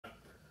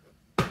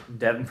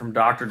Devin from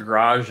Doctor's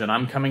Garage, and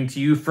I'm coming to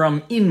you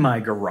from in my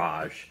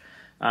garage.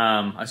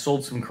 I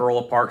sold some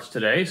Corolla parts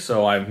today,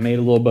 so I've made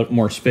a little bit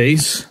more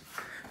space.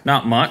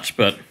 Not much,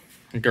 but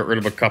I got rid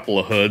of a couple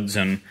of hoods,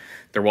 and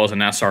there was an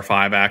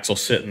SR5 axle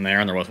sitting there,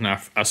 and there was an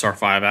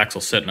SR5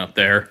 axle sitting up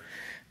there.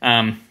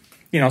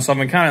 You know, so I've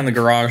been kind of in the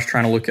garage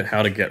trying to look at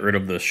how to get rid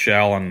of this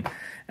shell,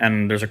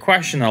 and there's a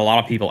question that a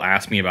lot of people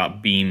ask me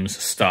about beams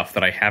stuff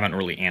that I haven't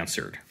really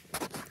answered.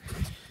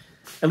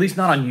 At least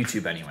not on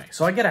YouTube anyway.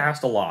 So I get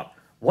asked a lot,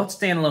 what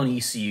standalone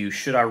ECU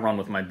should I run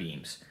with my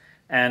beams?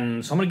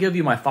 And so I'm going to give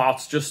you my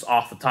thoughts just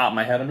off the top of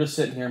my head. I'm just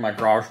sitting here in my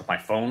garage with my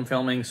phone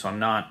filming,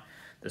 so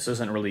this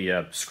isn't really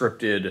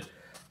scripted,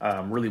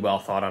 really well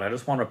thought out. I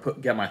just want to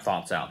get my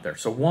thoughts out there.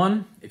 So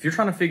one, if you're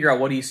trying to figure out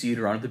what ECU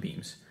to run with the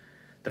beams,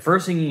 the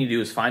first thing you need to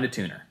do is find a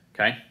tuner,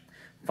 okay?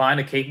 Find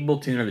a capable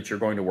tuner that you're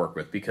going to work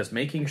with, because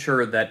making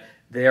sure that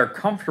they are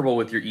comfortable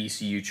with your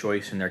ECU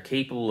choice and they're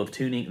capable of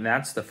tuning,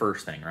 that's the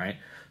first thing, right?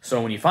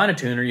 So when you find a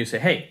tuner, you say,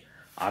 hey,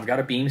 I've got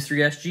a Beams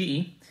 3S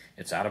GE.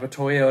 It's out of a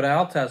Toyota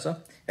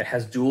Altezza. It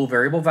has dual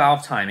variable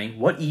valve timing.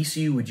 What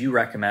ECU would you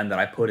recommend that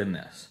I put in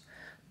this?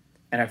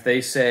 And if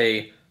they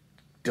say,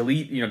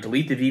 delete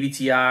the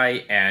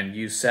VVTi and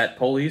use set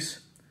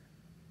pulleys,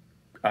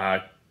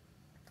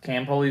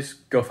 cam pulleys,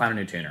 go find a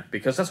new tuner.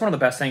 Because that's one of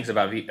the best things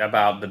about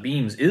the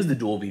Beams is the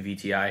dual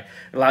VVTi. It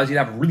allows you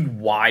to have a really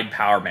wide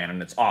power band,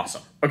 and it's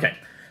awesome. Okay,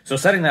 so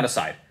setting that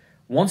aside,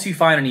 once you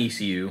find an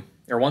ECU,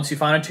 or once you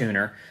find a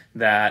tuner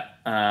that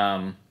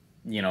can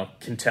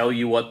tell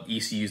you what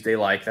ECUs they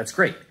like, that's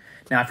great.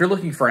 Now, if you're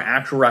looking for an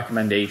actual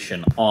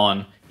recommendation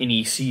on an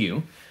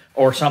ECU,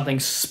 or something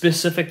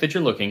specific that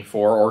you're looking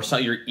for, or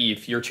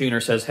if your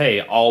tuner says,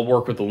 hey, I'll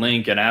work with the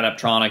Link and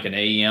Adaptronic and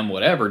AEM,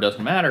 whatever,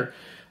 doesn't matter.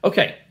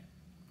 Okay,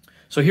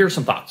 so here's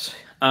some thoughts.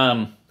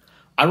 I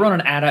run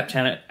an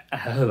Adaptronic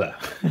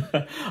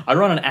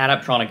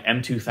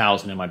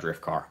M2000 in my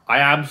drift car. I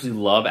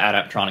absolutely love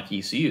Adaptronic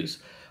ECUs.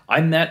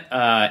 I met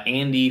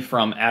Andy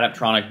from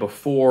Adaptronic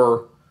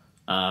before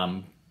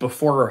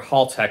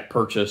Haltech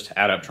purchased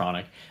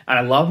Adaptronic, and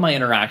I love my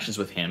interactions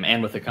with him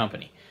and with the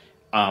company.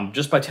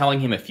 Just by telling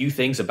him a few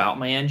things about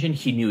my engine,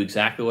 he knew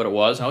exactly what it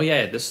was. Oh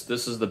yeah, this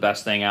is the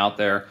best thing out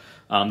there.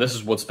 This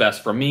is what's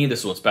best for me.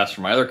 This is what's best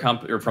for my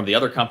from the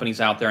other companies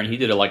out there. And he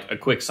did a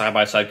quick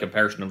side-by-side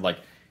comparison of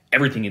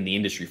everything in the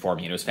industry for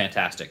me, and it was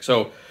fantastic.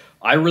 So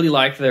I really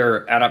like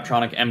their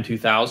Adaptronic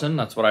M2000.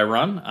 That's what I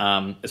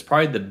run. It's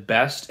probably the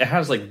best. It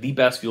has the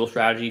best fuel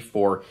strategy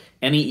for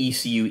any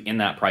ECU in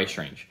that price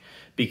range,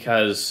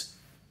 because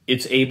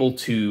it's able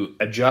to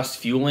adjust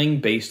fueling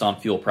based on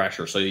fuel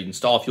pressure. So you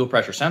install a fuel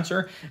pressure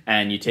sensor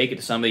and you take it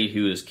to somebody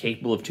who is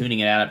capable of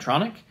tuning an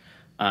Adaptronic.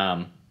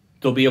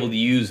 They'll be able to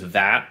use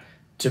that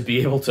to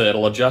be able to,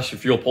 it'll adjust your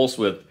fuel pulse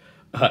width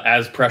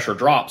as pressure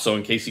drops. So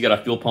in case you got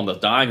a fuel pump that's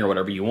dying or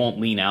whatever, you won't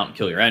lean out and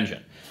kill your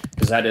engine,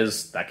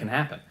 because that can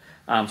happen.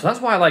 So that's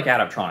why I like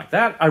Adaptronic.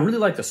 I really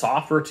like the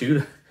software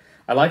too.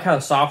 I like how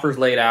the software is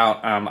laid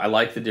out. I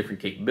like the different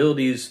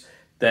capabilities.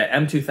 The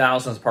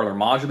M2000 is part of their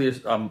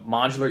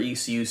modular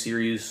ECU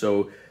series,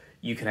 so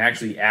you can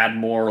actually add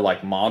more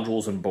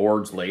modules and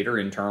boards later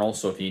internal.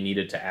 So if you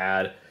needed to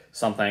add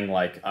something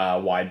like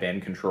a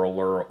wideband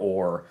controller,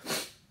 or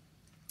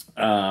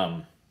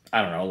I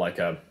don't know,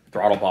 a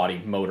throttle body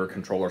motor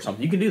controller or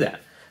something, you can do that.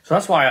 So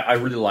that's why I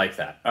really like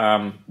that.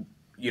 I've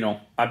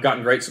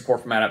gotten great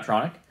support from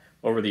Adaptronic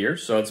over the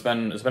years, so it's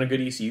been a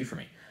good ECU for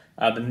me.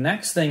 The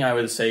next thing I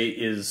would say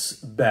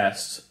is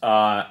best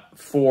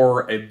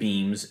for a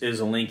Beams is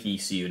a Link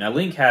ECU. Now,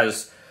 Link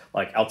has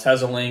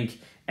Altezza Link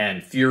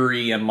and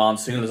Fury and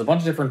Monsoon. There's a bunch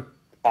of different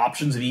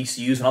options of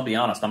ECUs, and I'll be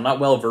honest, I'm not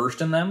well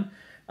versed in them.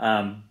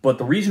 But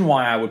the reason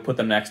why I would put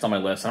them next on my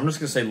list, and I'm just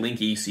going to say Link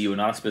ECU and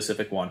not a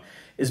specific one,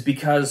 is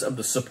because of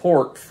the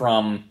support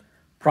from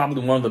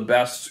probably one of the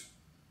best,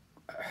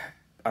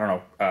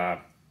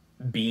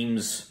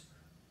 Beams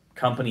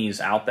companies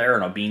out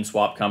there, beam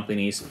swap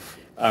companies.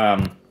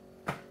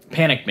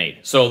 Panic Made.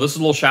 So this is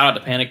a little shout out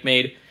to Panic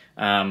Made.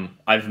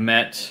 I've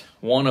met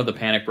one of the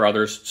Panic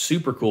brothers,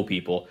 super cool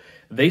people.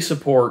 They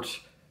support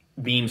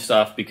beam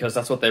stuff because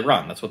that's what they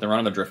run. That's what they run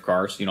in the drift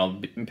cars.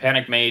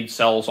 Panic Made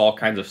sells all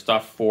kinds of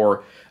stuff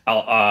for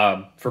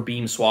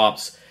beam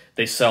swaps.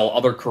 They sell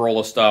other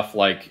Corolla stuff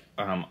like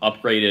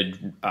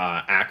upgraded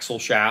axle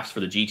shafts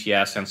for the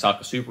GTS and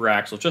Salka Super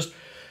axle. Just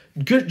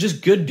good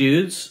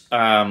dudes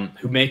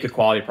who make a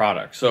quality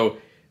product. So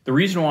the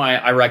reason why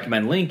I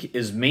recommend Link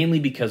is mainly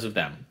because of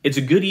them. It's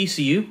a good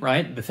ECU,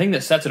 right? The thing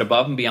that sets it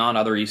above and beyond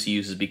other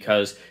ECUs is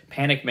because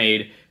Panic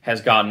Made has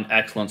gotten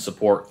excellent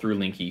support through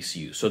Link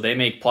ECU. So they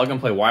make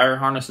plug-and-play wire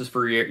harnesses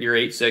for your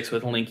 8.6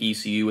 with a Link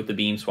ECU with the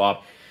beam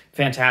swap.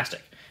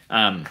 Fantastic.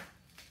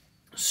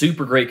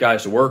 Super great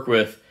guys to work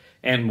with.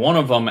 And one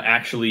of them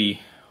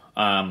actually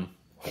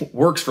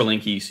works for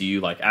Link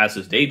ECU as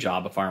his day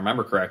job, if I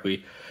remember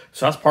correctly.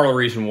 So that's part of the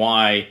reason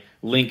why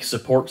Link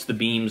supports the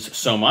beams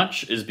so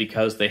much, is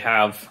because they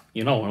have,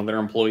 one of their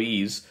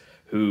employees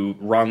who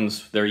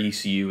runs their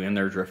ECU in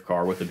their drift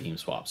car with a beam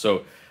swap.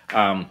 So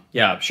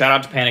Yeah, shout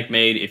out to Panic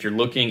Made. If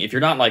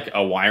you're not like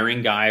a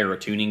wiring guy or a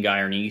tuning guy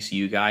or an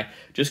ECU guy,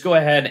 just go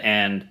ahead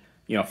and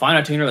find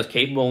a tuner that's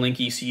capable of Link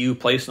ECU,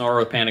 place an order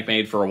with Panic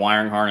Made for a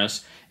wiring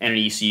harness and an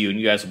ECU, and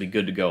you guys will be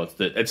good to go.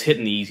 It's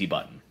hitting the easy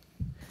button.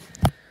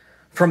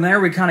 From there,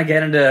 we kind of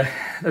get into,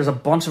 there's a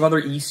bunch of other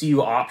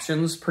ECU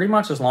options, pretty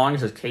much as long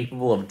as it's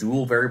capable of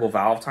dual variable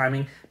valve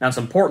timing. Now, it's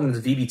important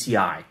is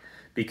VVTi,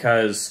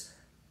 because,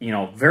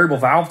 variable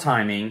valve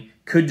timing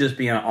could just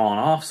be an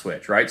on-off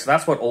switch, right? So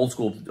that's what old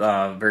school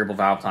variable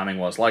valve timing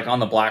was. Like on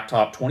the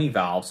Blacktop 20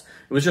 valves,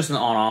 it was just an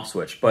on-off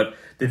switch. But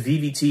the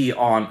VVT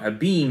on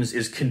beams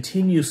is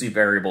continuously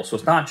variable, so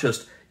it's not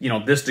just,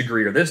 this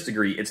degree or this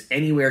degree, it's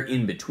anywhere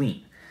in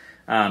between.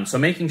 So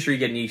making sure you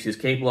get an ECU is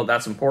capable of,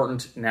 that's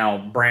important. Now,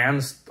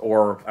 brands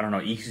or,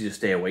 ECU to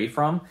stay away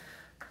from,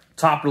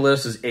 top of the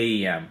list is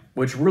AEM,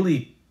 which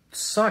really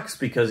sucks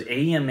because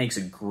AEM makes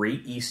a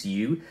great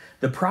ECU.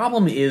 The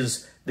problem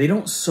is they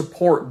don't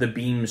support the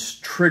beam's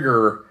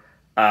trigger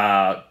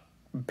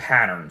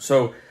pattern.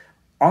 So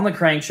on the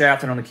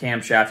crankshaft and on the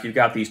camshaft, you've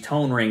got these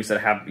tone rings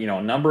that have,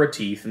 a number of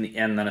teeth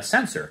and then a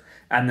sensor.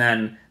 And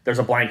then there's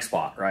a blank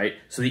spot, right?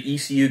 So the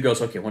ECU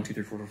goes, okay, 1, 2,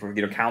 3, 4, 5,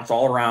 6, counts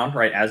all around,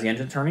 right, as the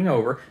engine's turning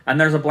over. And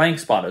there's a blank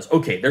spot. Is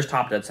okay, there's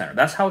top dead center.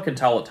 That's how it can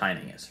tell what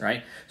timing is,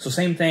 right? So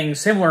same thing,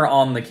 similar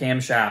on the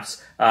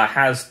camshafts,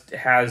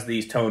 has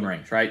these tone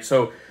rings, right?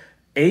 So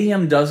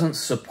AEM doesn't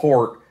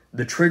support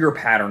the trigger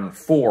pattern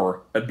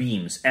for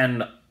beams.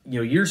 And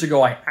years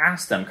ago I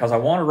asked them, because I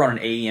want to run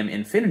an AEM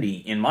Infinity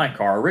in my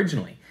car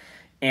originally.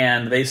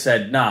 And they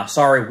said, nah,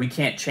 sorry, we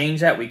can't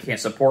change that. We can't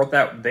support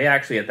that. They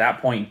actually, at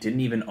that point, didn't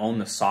even own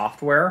the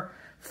software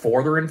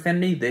for their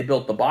Infinity. They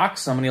built the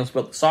box. Somebody else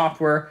built the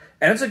software.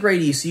 And it's a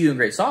great ECU and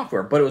great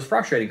software, but it was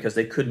frustrating because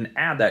they couldn't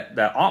add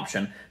that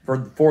option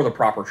for the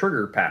proper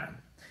trigger pattern.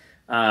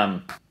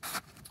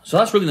 So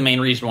that's really the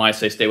main reason why I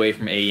say stay away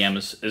from AEM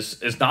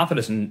is not that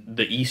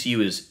the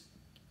ECU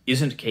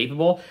isn't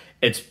capable.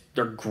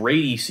 They're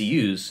great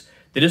ECUs.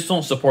 They just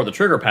don't support the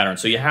trigger pattern,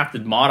 so you have to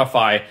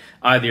modify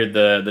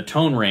either the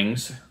tone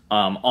rings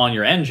on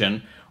your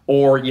engine,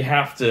 or you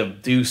have to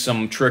do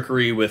some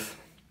trickery with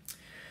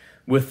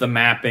the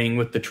mapping,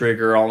 with the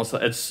trigger, all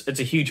this. It's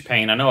a huge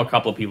pain. I know a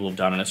couple of people have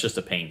done it. It's just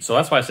a pain. So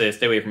that's why I say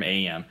stay away from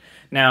AEM.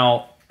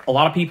 Now, a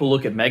lot of people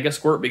look at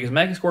Megasquirt because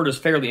Megasquirt is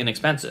fairly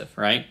inexpensive,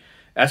 right?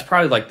 That's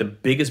probably like the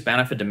biggest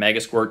benefit to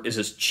Megasquirt is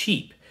it's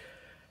cheap.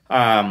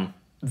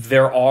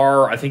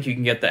 I think you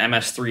can get the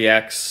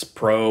MS3X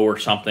Pro or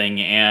something,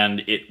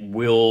 and it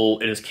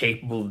is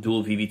capable of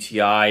dual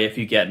VVTi if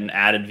you get an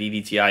added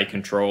VVTi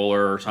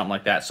controller or something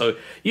like that. So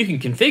you can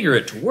configure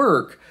it to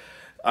work.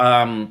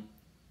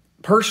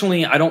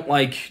 Personally, I don't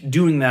like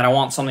doing that. I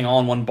want something all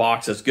in one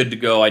box that's good to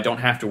go. I don't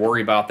have to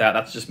worry about that.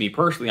 That's just me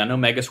personally. I know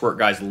Megasquirt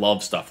guys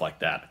love stuff like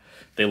that.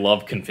 They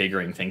love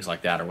configuring things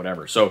like that or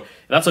whatever. So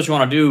if that's what you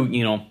want to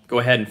do, go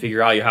ahead and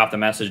figure out. You have to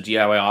message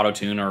DIY Auto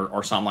Tune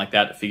or something like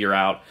that to figure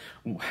out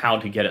how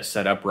to get it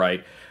set up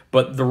right.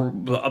 But the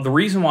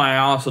reason why I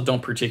also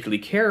don't particularly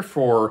care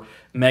for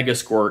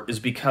Megasquirt is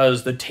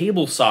because the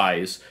table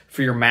size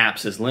for your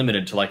maps is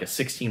limited to like a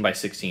 16 by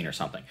 16 or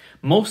something.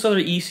 Most other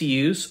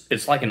ECUs,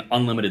 it's like an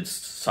unlimited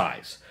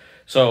size.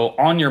 So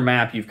on your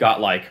map, you've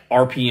got like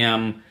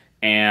RPM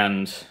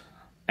and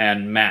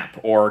map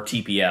or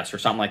TPS or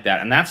something like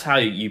that. And that's how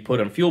you put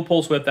in fuel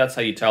pulse width. That's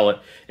how you tell it.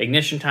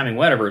 Ignition timing,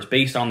 whatever, is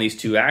based on these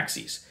two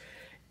axes.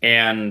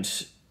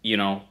 And,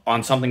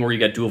 on something where you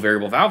get dual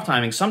variable valve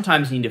timing,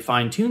 sometimes you need to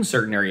fine tune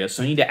certain areas.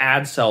 So you need to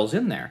add cells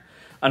in there.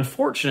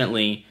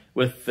 Unfortunately,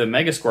 with the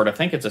Megasquirt, I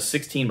think it's a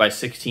 16 by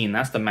 16.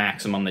 That's the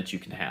maximum that you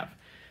can have.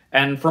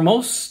 And for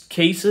most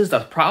cases,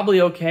 that's probably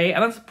okay.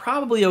 And that's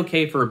probably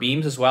okay for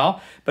beams as well.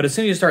 But as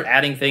soon as you start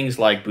adding things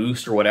like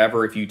boost or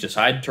whatever, if you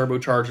decide to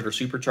turbocharge it or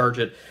supercharge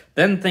it,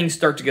 then things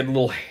start to get a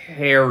little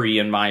hairy,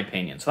 in my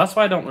opinion. So that's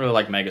why I don't really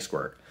like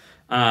Megasquirt.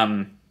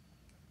 And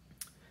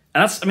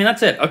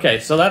that's it.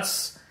 Okay, so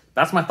that's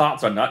my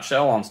thoughts on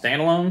nutshell on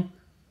Standalone.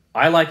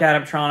 I like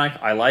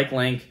Adaptronic. I like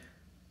Link.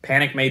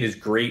 Panic Made is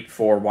great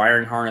for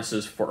wiring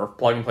harnesses, or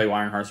plug-and-play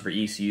wiring harnesses for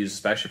ECUs,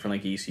 especially for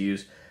Link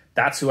ECUs.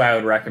 That's who I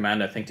would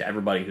recommend, I think, to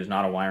everybody who's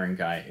not a wiring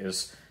guy,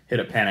 is hit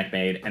a Panic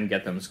Made and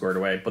get them squared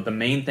away. But the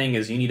main thing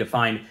is you need to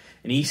find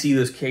an ECU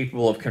that's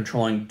capable of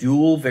controlling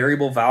dual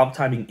variable valve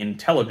timing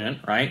intelligent,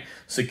 right?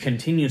 So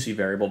continuously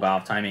variable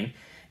valve timing,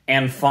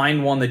 and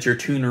find one that your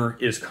tuner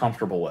is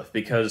comfortable with.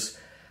 Because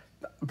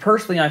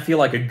personally, I feel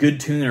like a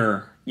good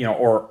tuner,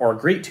 or a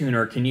great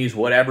tuner can use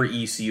whatever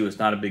ECU. It's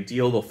not a big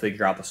deal. They'll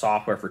figure out the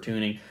software for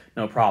tuning,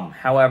 no problem.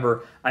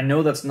 However, I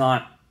know that's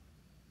not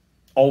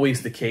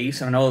always the case,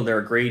 and I know there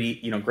are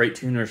great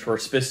tuners who are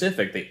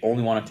specific. They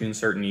only want to tune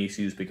certain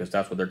ECUs because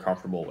that's what they're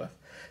comfortable with.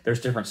 There's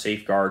different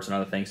safeguards and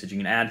other things that you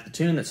can add to the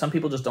tune that some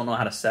people just don't know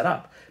how to set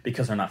up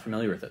because they're not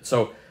familiar with it.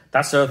 So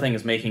that's the other thing,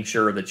 is making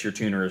sure that your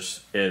tuner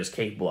is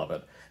capable of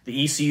it.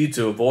 The ECU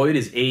to avoid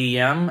is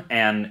AEM,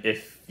 and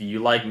if you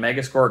like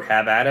Megasquirt,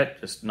 have at it.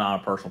 Just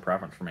not a personal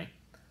preference for me.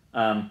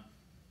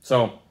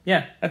 So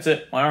yeah, that's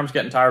it. My arm's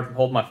getting tired from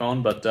holding my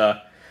phone, but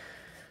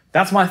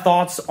That's my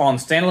thoughts on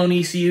standalone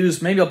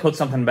ECUs. Maybe I'll put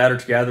something better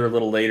together a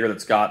little later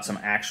that's got some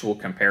actual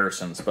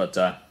comparisons. But,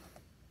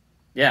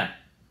 yeah.